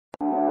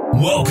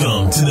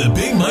Welcome to the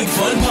Big Mike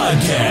Fund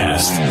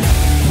Podcast,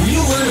 where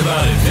you learn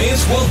about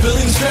advanced wealth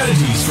building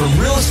strategies from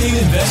real estate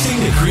investing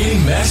to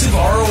creating massive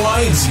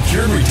ROI and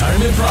secured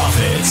retirement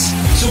profits.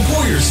 So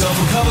pour yourself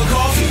a cup of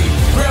coffee,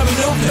 grab a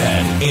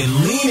notepad, and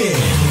lean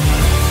in.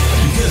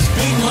 Because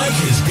Big Mike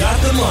has got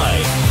the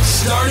mic,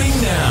 starting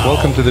now.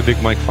 Welcome to the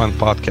Big Mike Fund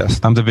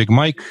Podcast. I'm the Big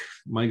Mike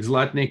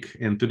Zlatnik,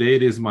 and today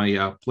it is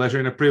my pleasure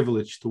and a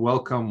privilege to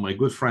welcome my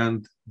good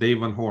friend, Dave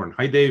Van Horn.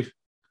 Hi, Dave.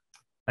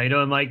 How you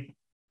doing, Mike?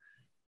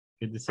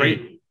 Good to see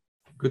you.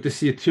 Good to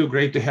see you too.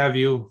 Great to have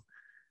you.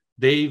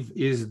 Dave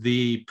is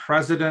the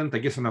president, I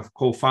guess, and a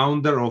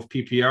co-founder of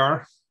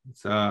PPR.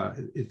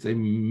 It's a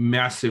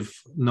massive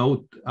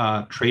note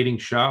trading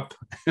shop,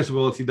 as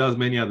well as he does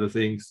many other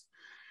things.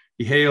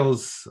 He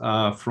hails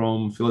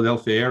from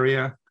Philadelphia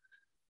area.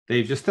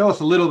 Dave, just tell us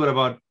a little bit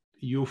about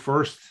you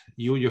first,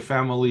 your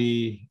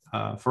family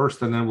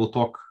first, and then we'll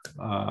talk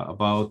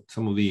about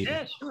some of the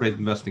great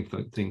investing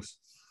things.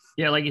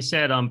 Yeah, like you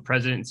said, I'm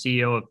president and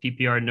CEO of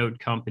PPR Note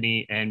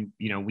Company, and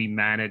we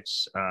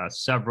manage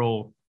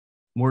several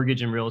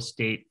mortgage and real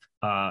estate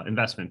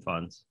investment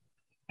funds.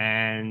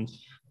 And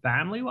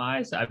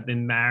family-wise, I've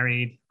been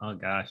married,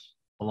 a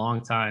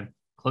long time,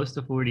 close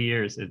to 40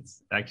 years.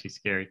 It's actually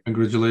scary.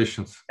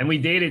 Congratulations. And we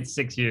dated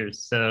 6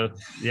 years, so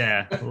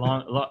yeah,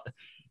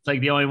 it's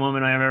like the only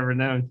woman I've ever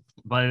known.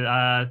 But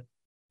I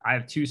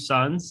have 2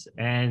 sons,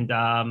 and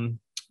I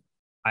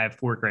have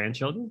 4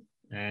 grandchildren.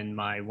 And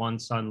my one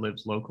son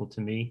lives local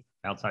to me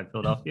outside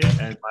Philadelphia,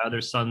 and my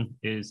other son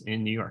is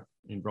in New York,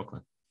 in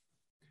Brooklyn.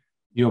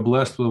 You're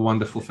blessed with a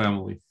wonderful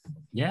family.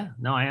 Yeah,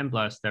 no, I am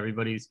blessed.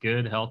 Everybody's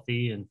good,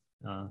 healthy, and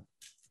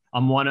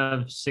I'm one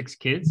of 6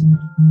 kids,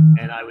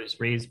 and I was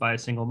raised by a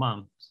single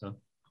mom. So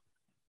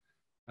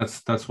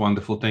that's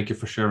wonderful. Thank you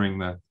for sharing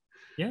that.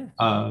 Yeah.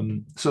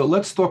 So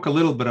let's talk a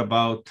little bit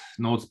about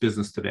notes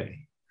business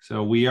today.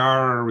 So we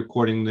are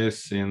recording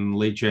this in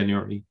late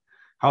January.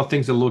 How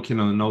things are looking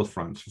on the note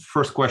front.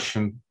 First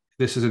question,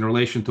 this is in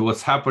relation to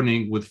what's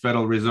happening with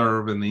Federal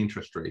Reserve and the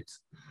interest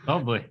rates. Oh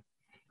boy.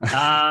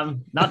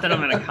 Not that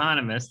I'm an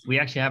economist. We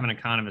actually have an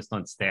economist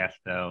on staff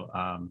though.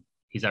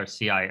 He's our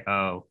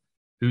CIO,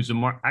 who's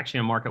actually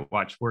a market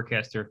watch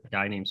forecaster, a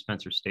guy named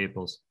Spencer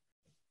Staples.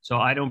 So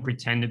I don't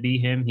pretend to be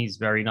him. He's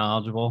very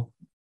knowledgeable.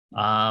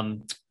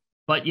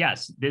 But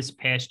yes, this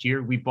past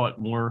year, we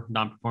bought more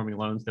non-performing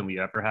loans than we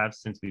ever have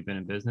since we've been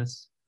in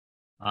business.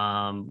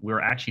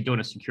 We're actually doing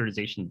a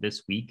securitization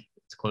this week.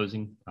 It's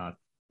closing.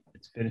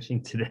 It's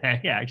finishing today,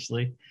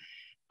 actually.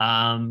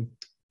 And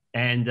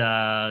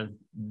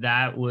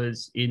that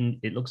was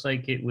it looks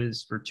like it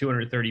was for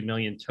 230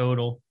 million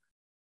total.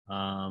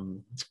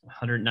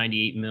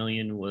 198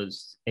 million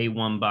was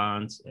A1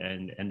 bonds,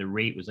 and the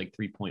rate was like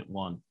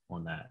 3.1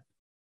 on that,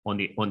 on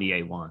the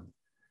A1.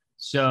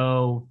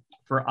 So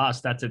for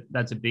us, that's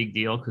a big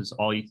deal because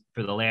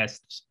for the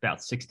last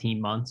about 18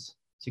 months,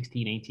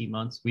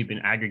 we've been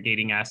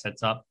aggregating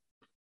assets up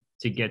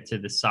to get to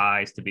the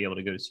size to be able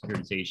to go to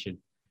securitization.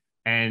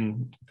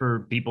 And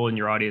for people in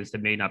your audience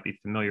that may not be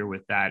familiar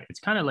with that, it's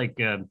kind of like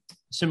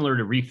similar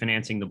to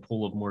refinancing the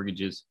pool of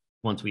mortgages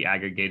once we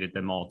aggregated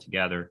them all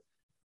together.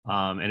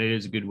 And it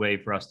is a good way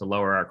for us to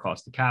lower our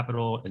cost of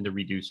capital and to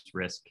reduce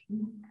risk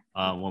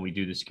when we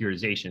do the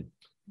securitization.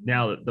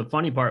 Now, the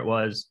funny part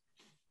was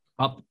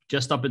up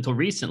until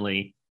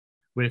recently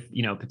with,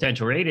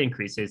 potential rate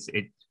increases,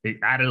 it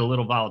added a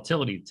little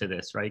volatility to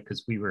this, right?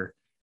 Because we were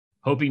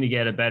hoping to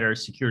get a better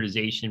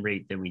securitization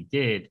rate than we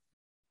did.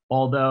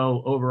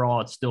 Although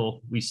overall,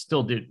 we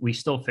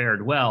still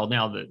fared well.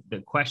 Now,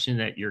 the question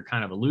that you're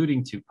kind of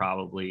alluding to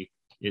probably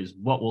is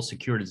what will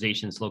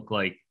securitizations look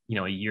like,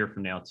 a year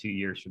from now, 2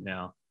 years from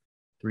now,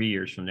 3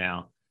 years from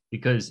now?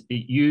 Because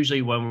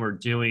usually when we're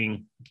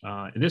doing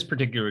in this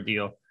particular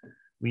deal,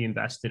 we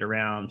invested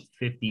around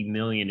 50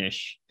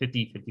 million-ish,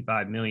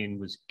 55 million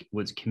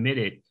was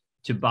committed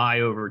to buy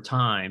over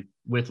time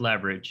with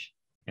leverage.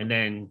 And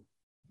then,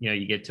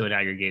 you get to an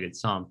aggregated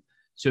sum.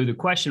 So the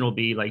question will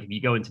be like, if you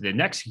go into the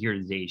next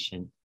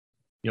securitization,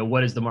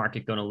 what is the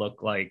market going to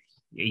look like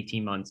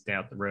 18 months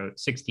down the road,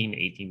 16 to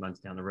 18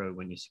 months down the road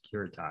when you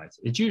securitize?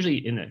 It's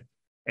usually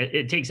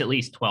it takes at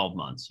least 12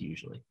 months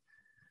usually.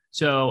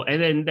 So,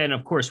 and then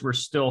of course, we're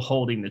still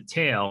holding the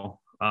tail.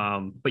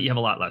 But you have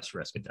a lot less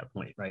risk at that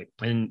point, right?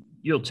 And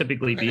you'll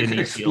typically be in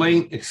these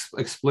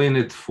explain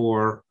it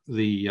for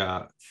the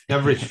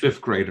average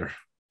fifth grader.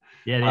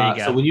 Yeah, there you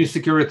go. So when you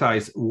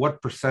securitize,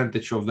 what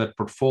percentage of that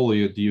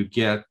portfolio do you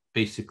get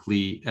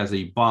basically as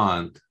a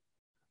bond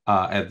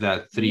at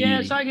that 3?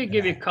 Yeah, so I could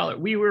give you color.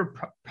 We were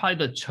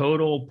probably the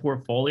total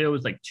portfolio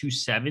was like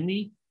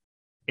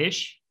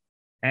 270-ish,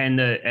 and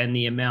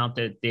the amount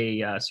that they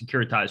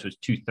securitized was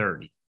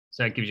 230.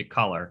 So that gives you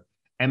color.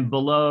 And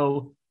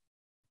below,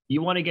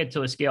 you want to get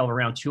to a scale of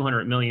around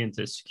 200 million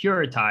to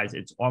securitize,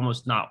 it's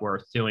almost not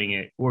worth doing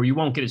it, or you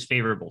won't get as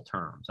favorable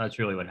terms. That's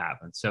really what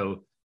happens.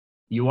 So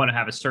you want to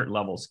have a certain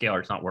level of scale, or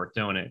it's not worth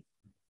doing it.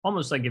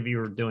 Almost like if you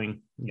were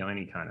doing,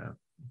 any kind of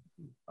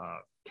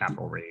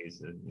capital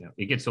raise, and,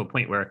 it gets to a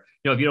point where,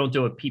 if you don't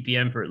do a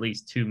PPM for at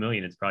least 2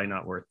 million, it's probably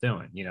not worth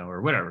doing,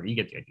 or whatever. You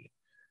get the idea.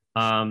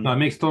 No, it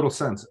makes total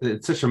sense.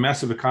 It's such a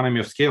massive economy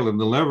of scale, and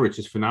the leverage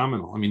is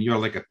phenomenal. I mean, you're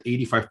like at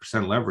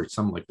 85% leverage,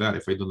 something like that,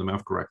 if I do the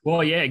math correct.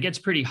 Well, yeah, it gets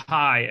pretty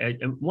high.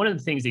 And one of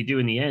the things they do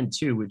in the end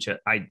too, which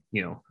I'm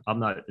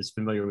not as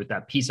familiar with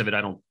that piece of it.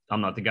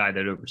 I'm not the guy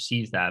that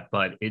oversees that,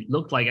 but it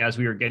looked like as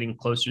we were getting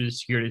closer to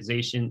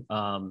securitization,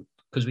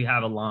 because we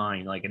have a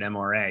line like an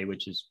MRA,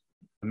 which is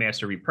a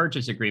master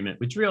repurchase agreement,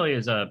 which really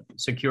is a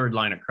secured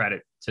line of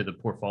credit to the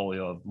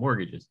portfolio of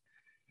mortgages.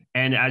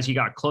 And as you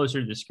got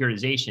closer to the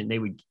securitization,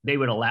 they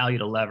would allow you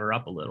to lever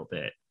up a little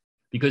bit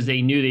because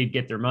they knew they'd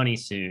get their money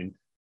soon,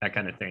 that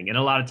kind of thing. And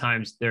a lot of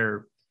times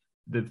the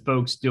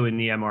folks doing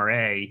the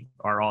MRA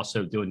are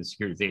also doing the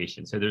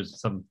securitization. So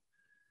there's some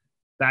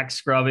back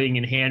scrubbing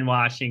and hand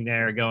washing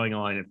there going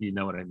on, if you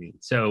know what I mean.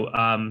 So,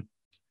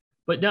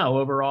 but no,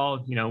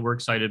 overall, we're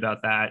excited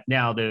about that.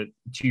 Now, to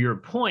your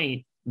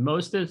point,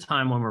 most of the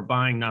time when we're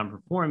buying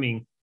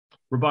non-performing,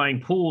 we're buying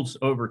pools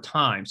over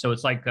time. So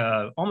it's like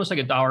almost like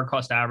a dollar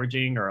cost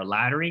averaging or a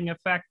laddering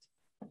effect.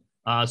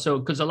 So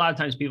because a lot of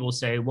times people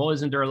say, well,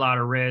 isn't there a lot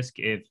of risk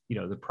if,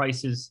 the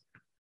prices,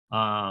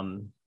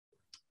 the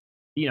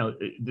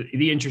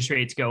interest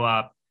rates go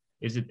up?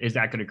 Is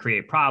that going to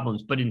create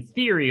problems? But in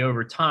theory,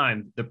 over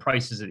time, the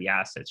prices of the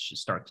assets should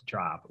start to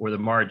drop or the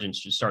margins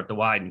should start to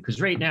widen.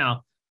 Because right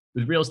now,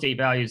 with real estate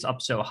values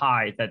up so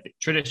high that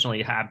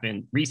traditionally have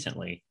been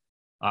recently,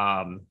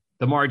 the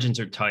margins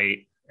are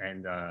tight.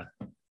 And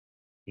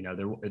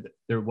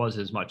there was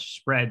as much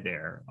spread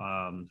there.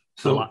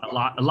 So a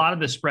lot of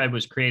the spread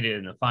was created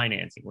in the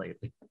financing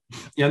lately.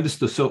 Yeah,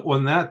 understood. So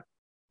on that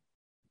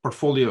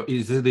portfolio,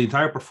 is the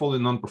entire portfolio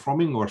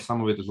non-performing, or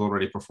some of it is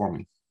already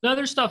performing? No,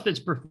 there's stuff that's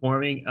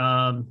performing.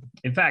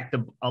 In fact,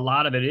 a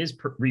lot of it is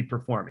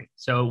reperforming.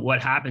 So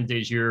what happens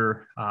is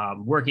you're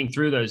working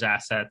through those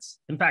assets.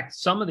 In fact,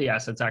 some of the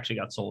assets actually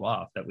got sold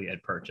off that we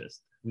had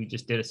purchased. We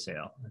just did a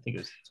sale. I think it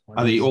was.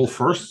 Are they all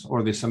first, or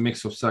are they some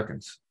mix of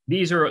seconds?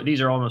 These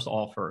are almost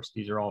all first.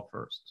 These are all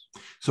firsts.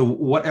 So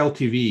what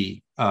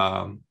LTV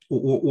or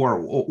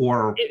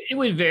it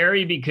would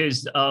vary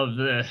because of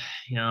the,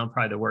 I'm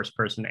probably the worst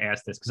person to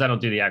ask this because I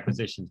don't do the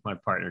acquisitions. My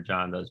partner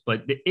John does,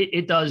 but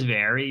it does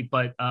vary.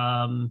 But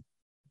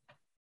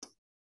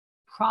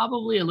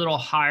probably a little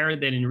higher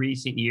than in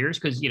recent years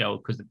because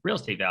the real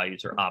estate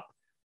values are up.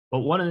 But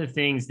one of the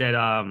things that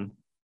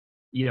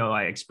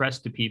I express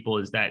to people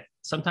is that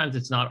sometimes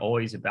it's not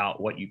always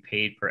about what you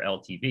paid for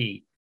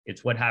LTV.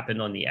 It's what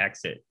happened on the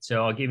exit.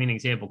 So I'll give you an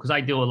example because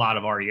I do a lot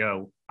of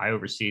REO. I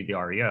oversee the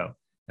REO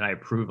and I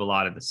approve a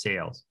lot of the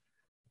sales.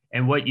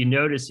 And what you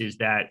notice is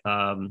that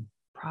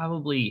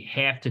probably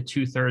half to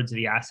 2/3 of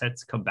the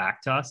assets come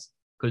back to us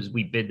because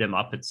we bid them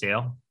up at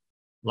sale.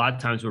 A lot of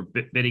times we're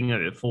bidding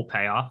at a full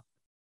payoff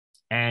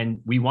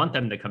and we want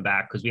them to come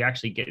back because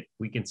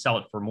we can sell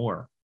it for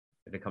more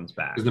if it comes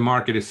back. Because the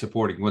market is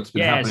supporting what's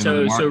been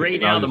happening. So right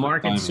now the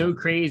market's so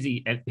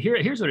crazy. And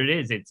here's what it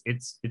is.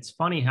 It's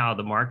funny how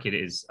the market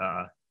is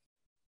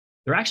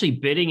they're actually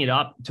bidding it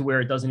up to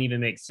where it doesn't even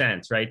make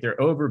sense, right? They're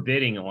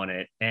overbidding on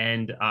it.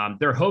 And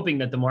they're hoping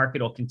that the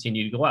market will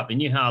continue to go up.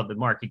 And you know how the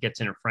market gets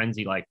in a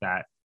frenzy like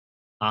that.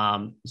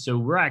 So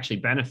we're actually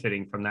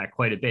benefiting from that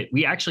quite a bit.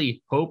 We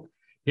actually hope,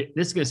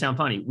 this is going to sound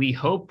funny, we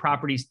hope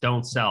properties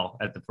don't sell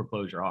at the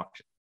foreclosure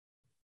auction.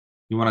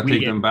 You want to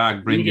take them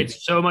back, bring it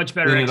so much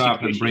better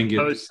execution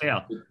post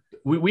sale.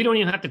 We don't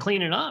even have to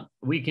clean it up.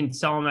 We can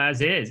sell them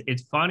as is.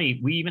 It's funny.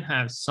 We even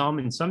have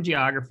in some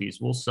geographies,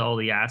 we'll sell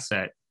the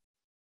asset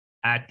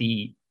at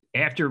the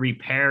after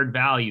repaired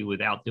value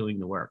without doing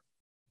the work.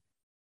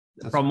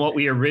 From what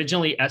we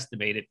originally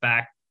estimated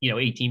back,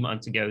 18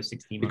 months ago,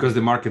 16 months because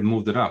the market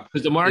moved it up.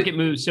 Because the market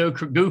moves so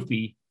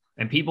goofy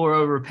and people are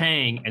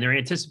overpaying and they're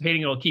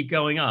anticipating it'll keep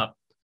going up.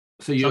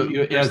 So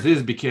you as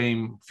is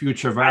became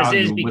future value.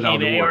 As is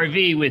became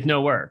ARV with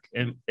no work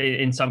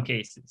in some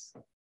cases.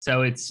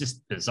 So it's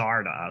just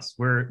bizarre to us.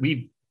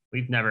 We've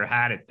never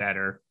had it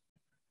better.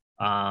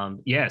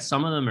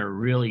 Some of them are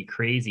really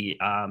crazy.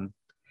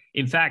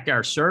 In fact,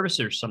 our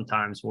servicers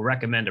sometimes will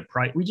recommend a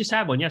price. We just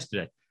had one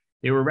yesterday.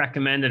 They were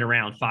recommended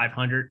around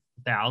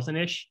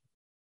 500,000-ish,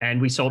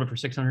 and we sold it for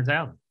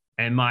 600,000.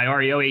 And my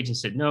REO agent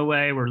said, "No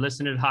way, we're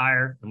listing it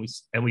higher."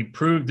 And we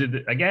proved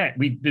it again.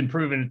 We've been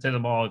proving it to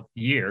them all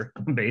year,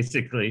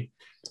 basically,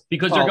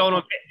 because they're going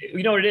on.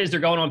 You know what it is? They're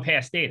going on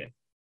past data.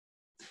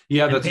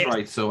 Yeah, that's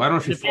right. So I don't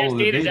know if you follow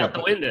the data. Out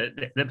the window.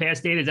 The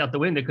past data is out the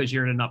window because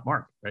you're in an up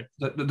market, right?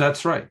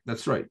 That's right.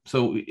 That's right.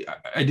 So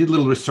I did a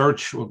little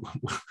research,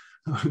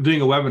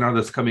 doing a webinar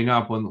that's coming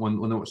up on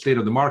the state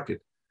of the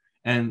market.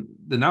 And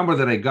the number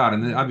that I got,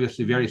 and it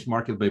obviously varies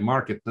market by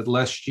market, that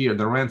last year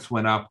the rents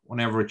went up on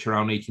average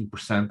around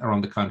 18%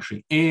 around the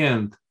country.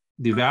 And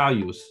the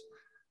values,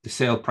 the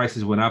sale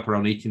prices went up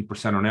around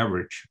 18% on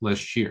average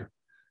last year.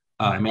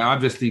 I mean,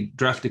 obviously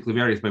drastically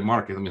varies by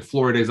market. I mean,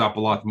 Florida is up a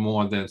lot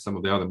more than some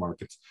of the other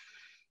markets.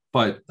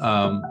 But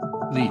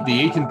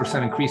the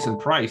 18% increase in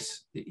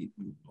price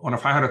on a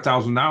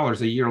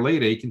 $500,000 a year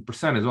later,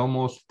 18% is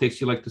almost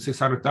takes you like to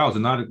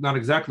 600,000. Not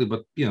exactly,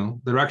 but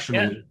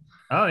directionally. Yeah.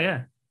 Oh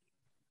yeah.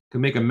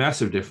 can make a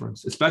massive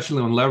difference,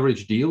 especially on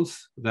leverage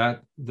deals.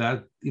 That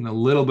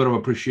little bit of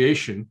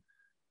appreciation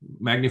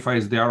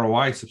magnifies the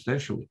ROI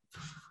substantially.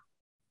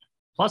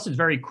 Plus, it's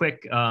very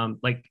quick. A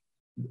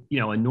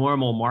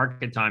normal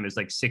market time is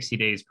like 60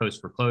 days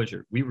post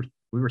foreclosure. We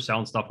were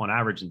selling stuff on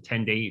average in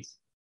 10 days.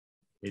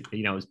 It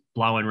was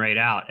blowing right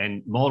out,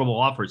 and multiple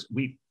offers.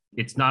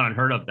 It's not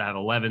unheard of to have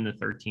 11 to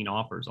 13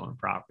 offers on a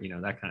property,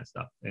 that kind of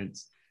stuff. It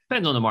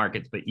depends on the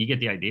markets, but you get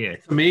the idea.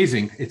 It's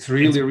amazing. It's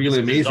really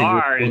amazing.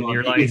 Bizarre, and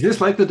you're like, is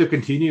this likely to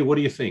continue? What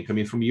do you think? I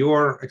mean, from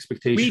your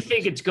expectations? We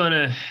think it's going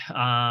to,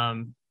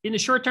 in the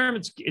short term,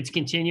 it's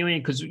continuing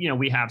because,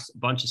 we have a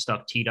bunch of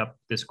stuff teed up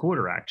this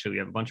quarter. Actually, we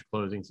have a bunch of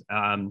closings.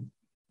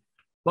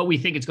 But we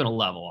think it's going to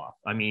level off.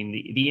 I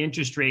mean, the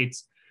interest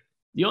rates,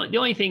 the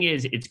only thing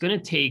is it's going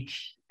to take,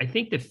 I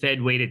think the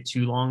Fed waited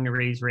too long to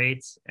raise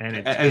rates.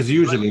 And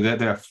usually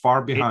they're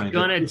far behind. It's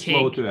going to take,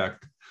 slow to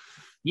act.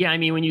 Yeah. I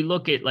mean, when you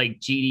look at like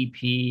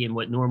GDP and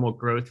what normal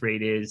growth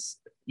rate is,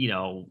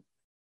 you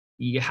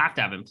have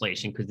to have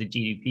inflation because the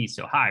GDP is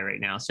so high right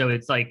now. So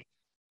it's like,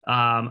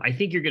 I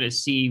think you're going to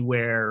see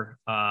where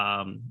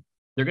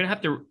they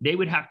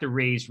would have to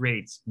raise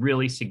rates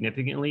really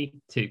significantly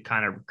to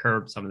kind of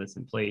curb some of this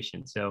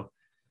inflation. So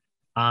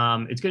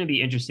it's going to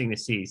be interesting to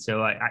see.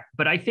 So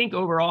but I think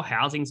overall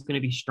housing is going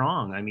to be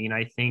strong. I mean,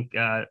 I think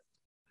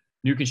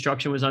new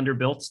construction was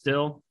underbuilt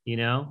still,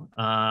 it's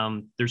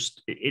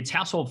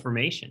household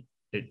formation.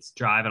 It's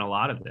driving a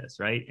lot of this,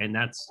 right? And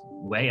that's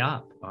way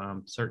up.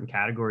 Certain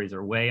categories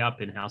are way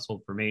up in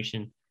household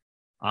formation.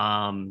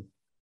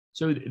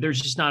 So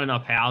there's just not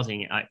enough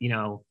housing,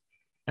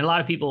 and a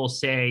lot of people will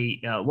say,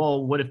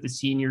 well, what if the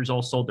seniors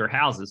all sold their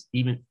houses?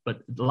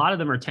 But a lot of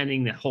them are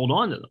tending to hold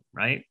on to them,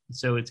 right?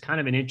 So it's kind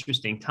of an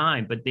interesting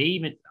time. But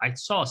I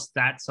saw a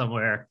stat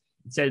somewhere.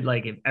 It said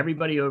like if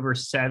everybody over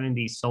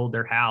 70 sold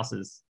their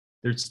houses,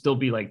 there'd still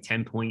be like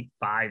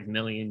 10.5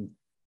 million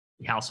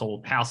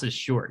houses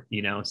short,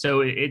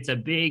 So it's a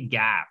big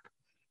gap.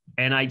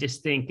 And I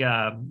just think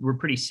we're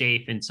pretty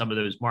safe in some of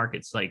those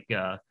markets, like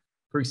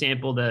for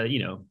example,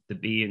 the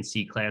B and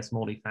C class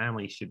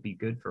multifamily should be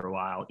good for a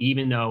while,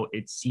 even though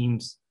it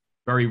seems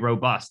very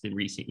robust in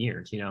recent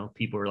years.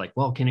 People are like,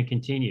 well, can it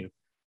continue?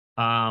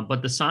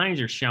 But the signs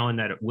are showing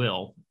that it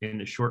will in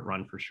the short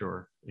run for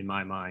sure, in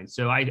my mind.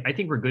 So I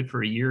think we're good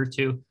for a year or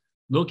two.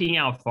 Looking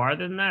out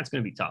farther than that, it's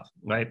going to be tough,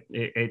 right?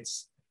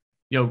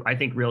 I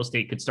think real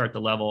estate could start to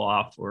level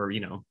off or,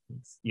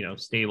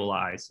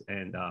 stabilize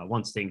and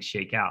once things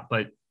shake out.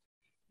 But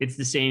it's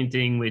the same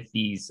thing with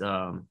these,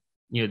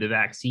 the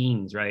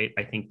vaccines, right?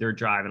 I think they're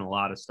driving a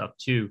lot of stuff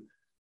too,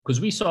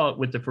 because we saw it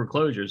with the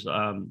foreclosures.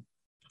 The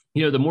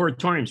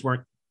moratoriums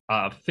weren't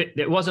fit.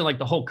 It wasn't like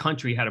the whole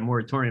country had a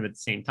moratorium at the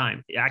same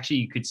time. Actually,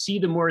 you could see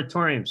the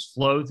moratoriums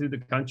flow through the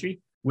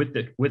country with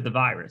the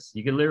virus.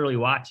 You could literally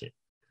watch it.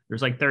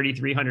 There's like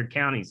 3,300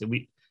 counties, and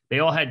they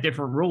all had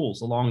different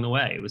rules along the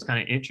way. It was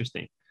kind of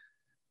interesting.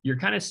 You're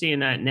kind of seeing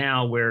that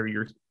now where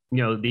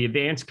the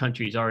advanced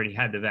countries already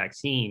had the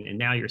vaccine, and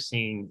now you're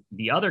seeing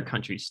the other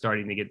countries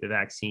starting to get the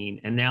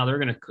vaccine, and now they're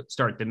going to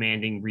start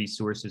demanding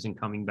resources and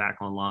coming back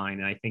online.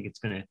 And I think it's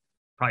going to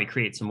probably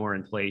create some more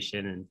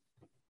inflation and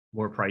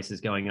more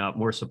prices going up,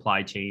 more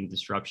supply chain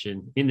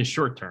disruption in the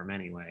short term.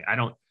 Anyway,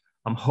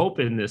 I'm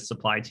hoping this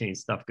supply chain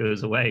stuff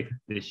goes away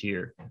this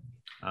year.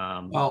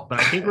 But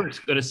I think we're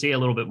going to see a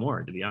little bit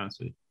more, to be honest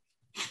with you.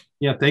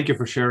 Yeah, thank you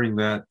for sharing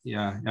that.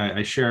 Yeah,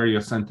 I share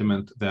your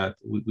sentiment that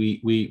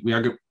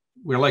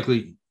we're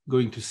likely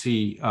going to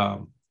see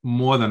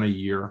more than a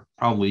year,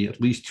 probably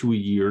at least 2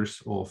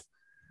 years of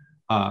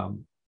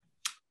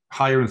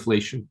higher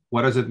inflation.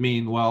 What does it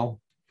mean?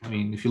 Well, I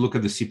mean, if you look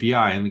at the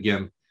CPI, and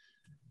again,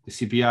 the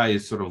CPI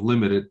is sort of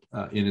limited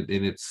in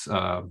its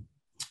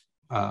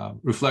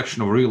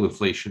reflection of real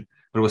inflation,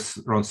 but it was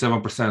around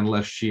 7%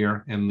 last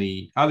year. And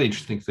the other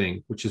interesting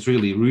thing, which is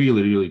really,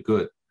 really, really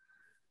good,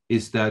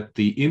 is that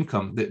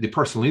the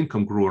personal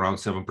income grew around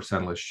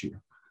 7% last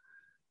year.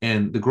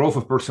 And the growth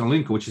of personal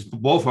income, which is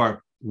both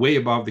are way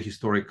above the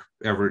historic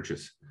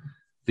averages.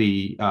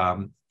 A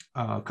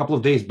couple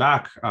of days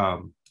back,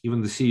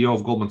 even the CEO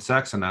of Goldman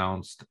Sachs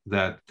announced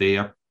that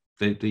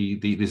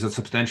there's a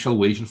substantial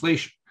wage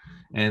inflation.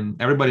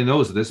 And everybody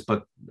knows this,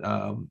 but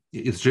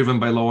it's driven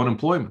by low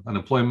unemployment.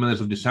 Unemployment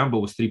as of December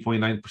was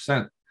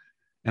 3.9%.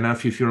 And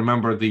if you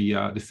remember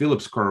the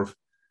Phillips curve,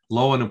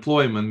 low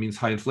unemployment means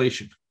high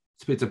inflation.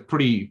 It's a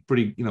pretty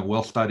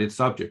well-studied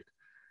subject.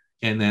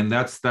 And then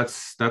that's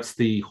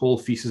the whole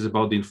thesis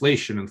about the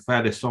inflation. And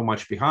Fed is so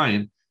much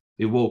behind.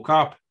 They woke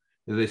up.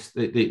 They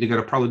got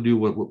to probably do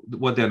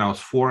what they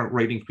announced, 4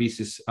 rate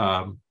increases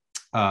in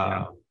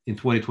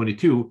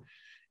 2022,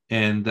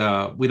 and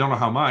we don't know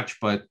how much,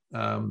 but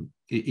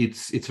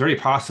it's very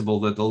possible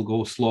that they'll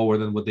go slower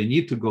than what they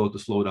need to go to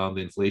slow down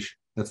the inflation.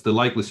 That's the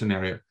likely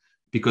scenario,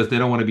 because they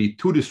don't want to be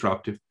too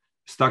disruptive.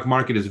 Stock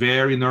market is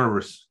very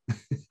nervous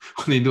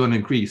when they do an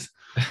increase.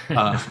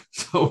 But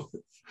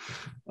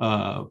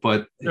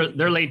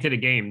they're late to the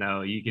game,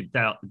 though. You could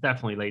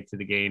definitely late to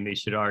the game. They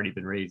should already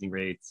been raising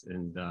rates,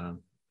 and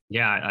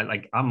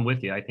I'm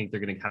with you. I think they're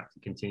going to have to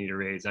continue to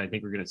raise. I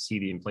think we're going to see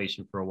the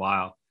inflation for a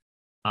while.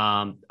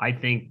 I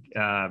think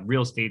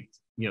real estate,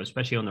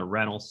 especially on the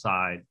rental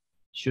side,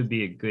 should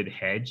be a good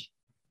hedge.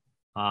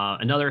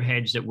 Another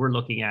hedge that we're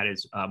looking at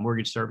is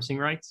mortgage servicing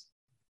rights,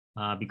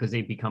 because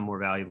they become more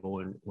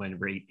valuable when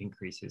rate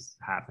increases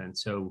happen.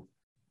 So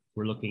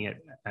we're looking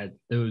at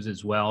those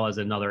as well as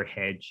another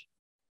hedge.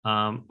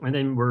 And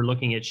then we're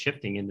looking at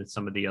shifting into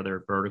some of the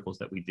other verticals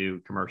that we do,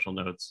 commercial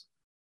notes,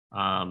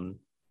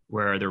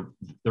 where they're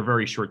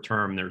very short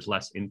term. There's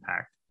less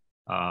impact,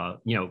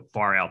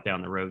 far out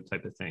down the road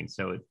type of thing.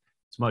 So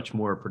it's much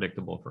more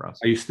predictable for us.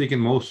 Are you sticking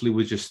mostly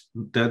with just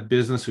that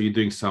business, or are you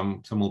doing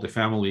some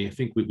multifamily? I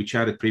think we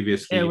chatted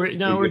previously. Yeah,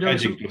 we're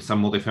doing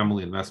some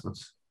multifamily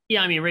investments.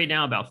 Yeah, I mean, right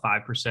now about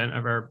 5%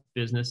 of our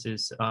business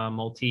is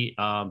multi,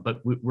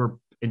 but we're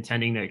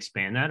intending to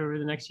expand that over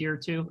the next year or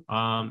two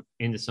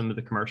into some of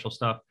the commercial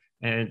stuff,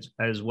 and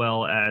as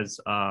well as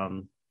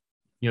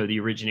the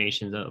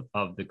originations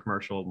of the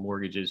commercial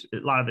mortgages. A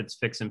lot of it's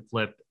fix and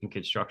flip and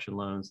construction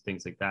loans,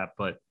 things like that.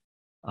 But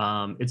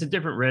it's a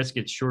different risk.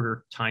 It's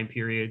shorter time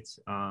periods.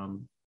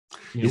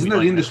 Isn't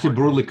that industry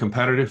brutally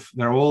competitive?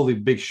 There are all the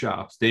big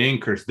shops, the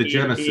Anchors, the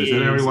Genesis,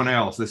 and everyone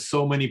else. There's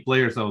so many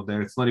players out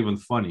there. It's not even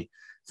funny.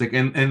 It's like,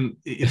 and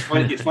it's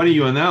funny. It's funny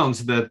you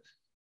announced that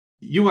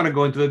you want to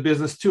go into the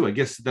business too. I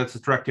guess that's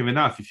attractive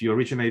enough. If you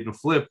originate and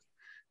flip,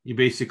 you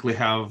basically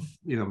have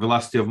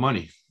velocity of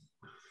money.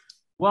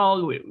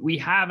 Well, we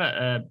have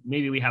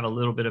maybe we have a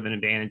little bit of an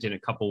advantage in a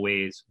couple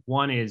ways.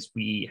 One is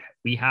we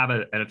have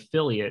an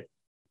affiliate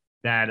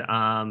that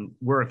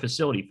we're a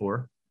facility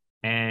for,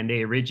 and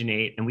they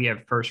originate, and we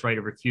have first right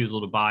of refusal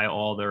to buy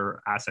all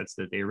their assets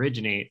that they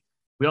originate.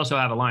 We also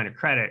have a line of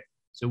credit,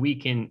 so we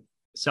can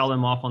sell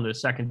them off on the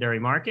secondary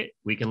market.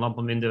 We can lump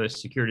them into a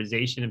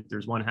securitization if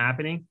there's one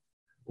happening,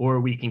 or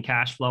we can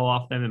cash flow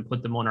off them and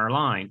put them on our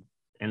line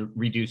and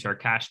reduce our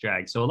cash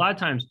drag. So a lot of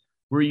times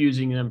we're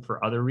using them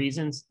for other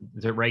reasons,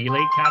 to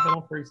regulate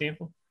capital, for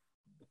example.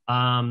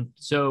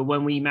 So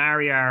when we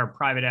marry our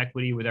private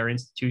equity with our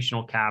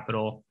institutional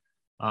capital,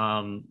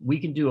 we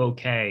can do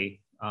okay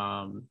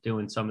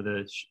doing some of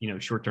the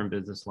short-term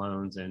business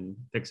loans and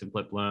fix and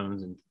flip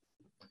loans, and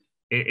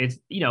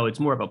it's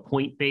more of a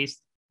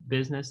point-based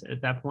business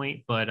at that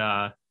point,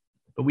 but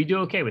we do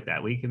okay with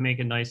that. We can make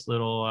a nice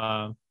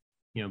little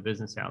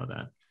business out of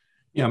that.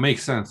 Yeah, it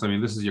makes sense. I mean,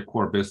 this is your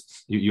core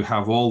business. You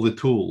have all the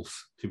tools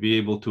to be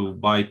able to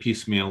buy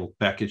piecemeal,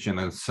 package, and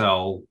then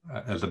sell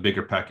as a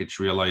bigger package,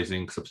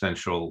 realizing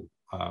substantial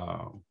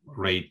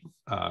rate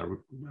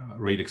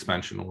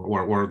expansion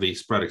or the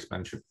spread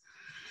expansion.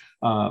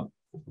 All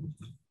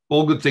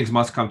good things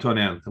must come to an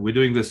end. We're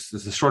doing this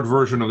is a short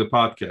version of the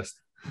podcast.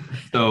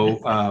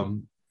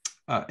 So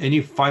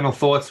any final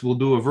thoughts? We'll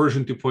do a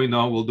version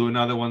 2.0. We'll do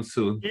another one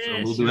soon. Yeah,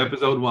 so we'll do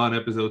episode 1,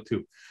 episode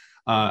 2.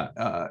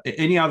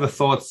 Any other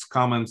thoughts,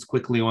 comments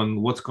quickly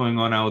on what's going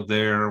on out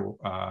there?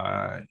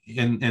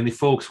 And if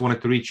folks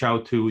wanted to reach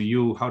out to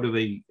you, how do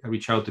they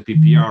reach out to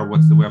PPR?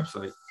 What's the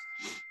website?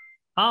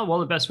 Well,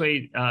 the best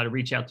way to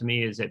reach out to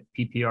me is at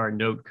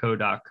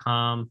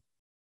pprnoteco.com.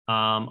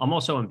 I'm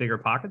also on Bigger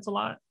Pockets a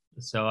lot.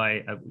 So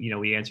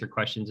we answer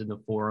questions in the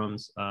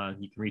forums.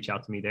 You can reach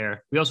out to me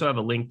there. We also have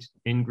a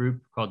LinkedIn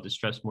group called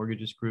Distressed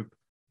Mortgages Group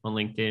on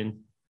LinkedIn.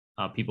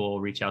 People will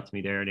reach out to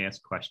me there and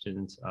ask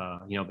questions,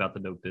 about the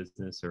note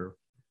business or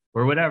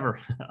whatever,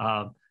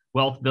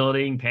 wealth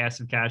building,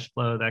 passive cash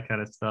flow, that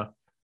kind of stuff.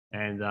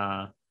 And,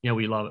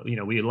 we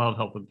love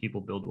helping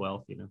people build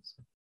wealth,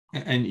 So.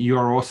 And you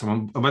are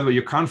awesome. By the way,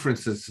 your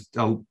conference is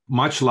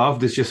much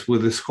loved. It's just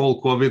with this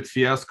whole COVID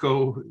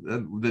fiasco,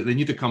 they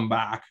need to come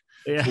back.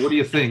 Yeah. So what do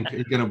you think? Are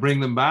you going to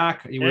bring them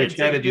back? You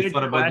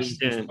thought about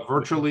doing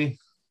virtually?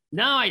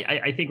 No,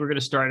 I think we're going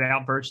to start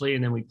out virtually,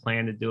 and then we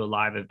plan to do a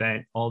live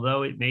event,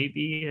 although it may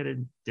be at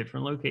a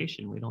different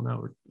location. We don't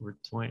know. We're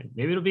toying.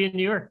 Maybe it'll be in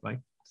New York,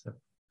 Mike. So.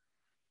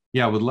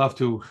 Yeah, would love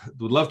to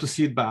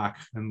see it back.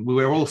 And we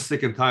were all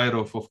sick and tired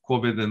of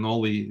COVID and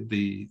all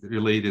the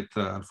related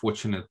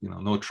unfortunate,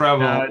 no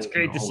travel. No, it's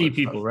great to see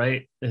people, stuff.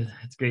 Right?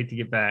 It's great to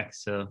get back.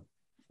 So,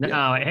 hey,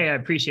 I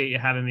appreciate you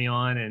having me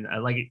on, and I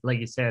like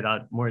you said,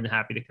 I'm more than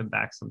happy to come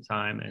back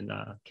sometime and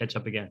catch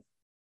up again.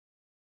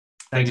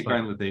 Thank you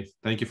kindly, Dave.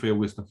 Thank you for your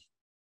wisdom.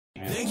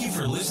 Thank you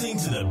for listening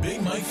to the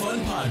Big Mike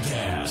Fund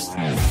Podcast.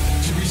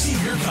 To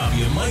receive your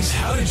copy of Mike's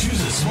How to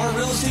Choose a Smart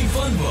Real Estate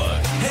Fund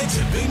book, head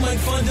to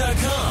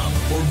BigMikeFund.com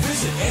or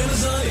visit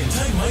Amazon and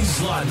type Mike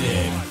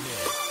Zlotnick.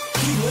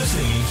 Keep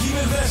listening and keep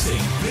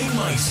investing Big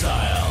Mike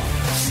style.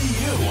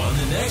 See you on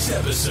the next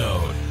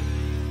episode.